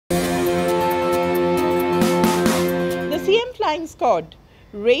flying squad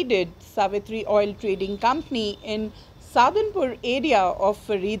raided Savitri Oil Trading Company in Sadpura area of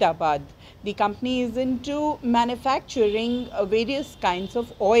Faridabad. The company is into manufacturing various kinds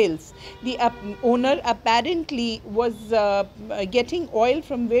of oils. The owner apparently was getting oil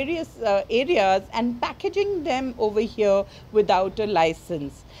from various areas and packaging them over here without a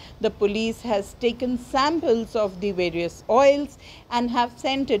license. The police has taken samples of the various oils and have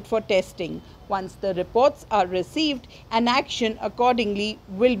sent it for testing. Once the reports are received, an action accordingly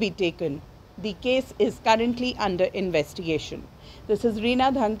will be taken. The case is currently under investigation. This is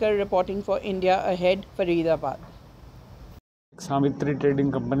Reena Dhankar reporting for India Ahead, Faridabad. Savitri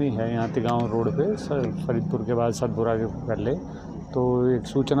trading company है यहाँ Tigaon road पे फरीदपुर के बाद सतपुरा के पहले। तो एक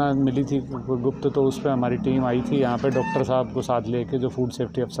सूचना मिली थी गुप्त, तो उस पर हमारी टीम आई थी यहाँ पे, डॉक्टर साहब को साथ लेके, जो फूड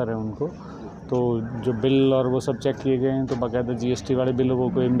सेफ्टी अफसर हैं उनको। तो जो बिल और वो सब चेक किए गए हैं, तो बाकायदा जीएसटी वाले बिलों को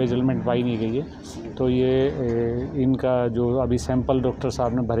कोई एम्बेजलमेंट पाई नहीं गई है। तो ये इनका जो अभी सैंपल डॉक्टर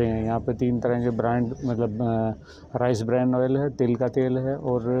साहब ने भरे हैं यहाँ पे 3 तरह के ब्रांड, मतलब राइस ब्रांड ऑयल है, तिल का तेल है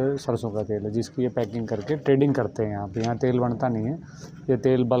और सरसों का तेल है, जिसकी ये पैकिंग करके ट्रेडिंग करते हैं यहाँ पे। यहाँ तेल बनता नहीं है, ये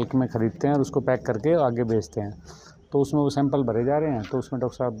तेल बल्क में ख़रीदते हैं और उसको पैक करके आगे बेचते हैं। तो उसमें वो सैंपल भरे जा रहे हैं, तो उसमें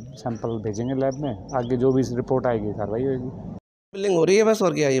डॉक्टर साहब सैंपल भेजेंगे लैब में, आगे जो भी रिपोर्ट आएगी कार्रवाई होगी। बिलिंग हो रही है बस,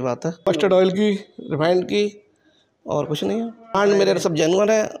 और क्या ये बात है। मस्टर्ड ऑयल की, रिफाइंड की, और कुछ नहीं है। ब्रांड मेरे सब जेन्युइन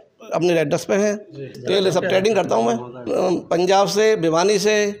है, अपने एड्रेस पे है। तेल सब ट्रेडिंग करता हूँ मैं, पंजाब से, भिवानी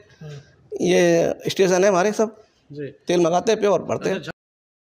से, ये स्टेशन है हमारे, सब तेल मंगाते हैं, प्योर भरते हैं।